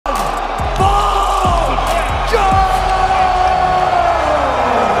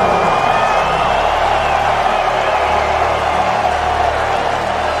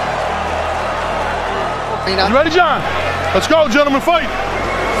You ready, John? Let's go, gentlemen, fight.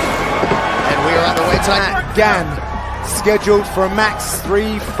 And we are underway tonight. Gane, scheduled for a max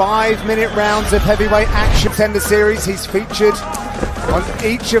 3 5-minute rounds of heavyweight action contender series. He's featured on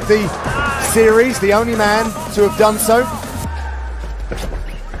each of the series, the only man to have done so.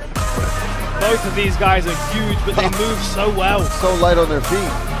 Both of these guys are huge, but they move so well. So light on their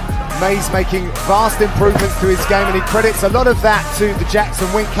feet. Mays making vast improvements to his game, and he credits a lot of that to the Jackson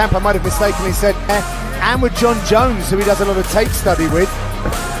Wink camp. I might have mistakenly said, and with John Jones, who he does a lot of tape study with.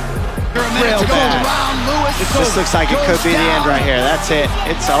 Real bad. This looks like it could be the end right here. That's it.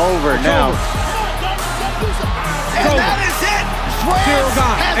 It's over now. And that is it. France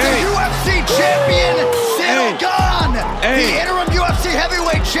has the UFC champion, Ciryl Gane. The interim UFC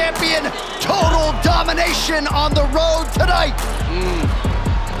heavyweight champion. Total domination on the road tonight.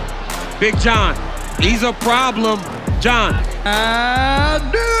 Big John, he's a problem, John. And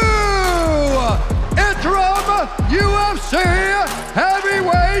new interim UFC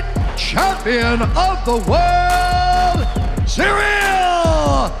heavyweight champion of the world,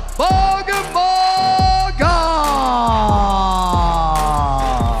 Ciryl Gane.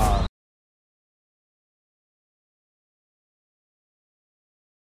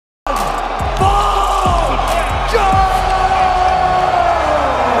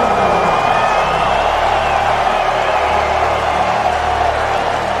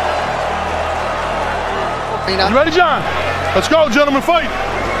 You ready, John? Let's go, gentlemen, fight.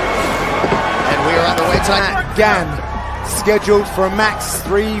 And we are underway tonight. Gane, scheduled for a max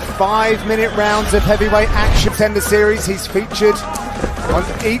 3 5-minute rounds of heavyweight action contender series. He's featured on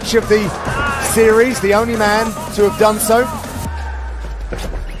each of the series, the only man to have done so.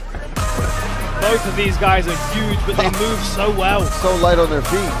 Both of these guys are huge, but they move so well. So light on their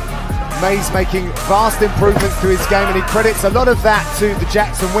feet. Mays making vast improvements to his game, and he credits a lot of that to the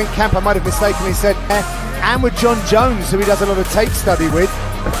Jackson Wink camp. I might have mistakenly said, and with John Jones, who he does a lot of tape study with.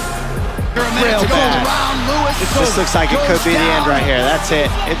 Real bad. This looks like it could be the end right here. That's it.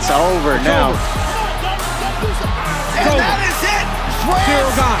 It's over now. And that is it.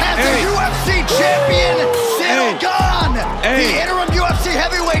 France has the UFC champion, Ciryl Gane. The interim UFC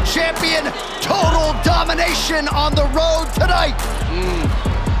heavyweight champion. Total domination on the road tonight.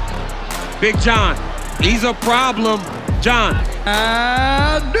 Big John, he's a problem, John.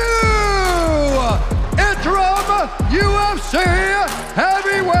 And new interim UFC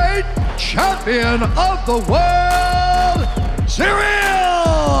heavyweight champion of the world,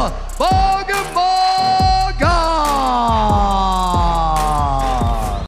 Ciryl Gane.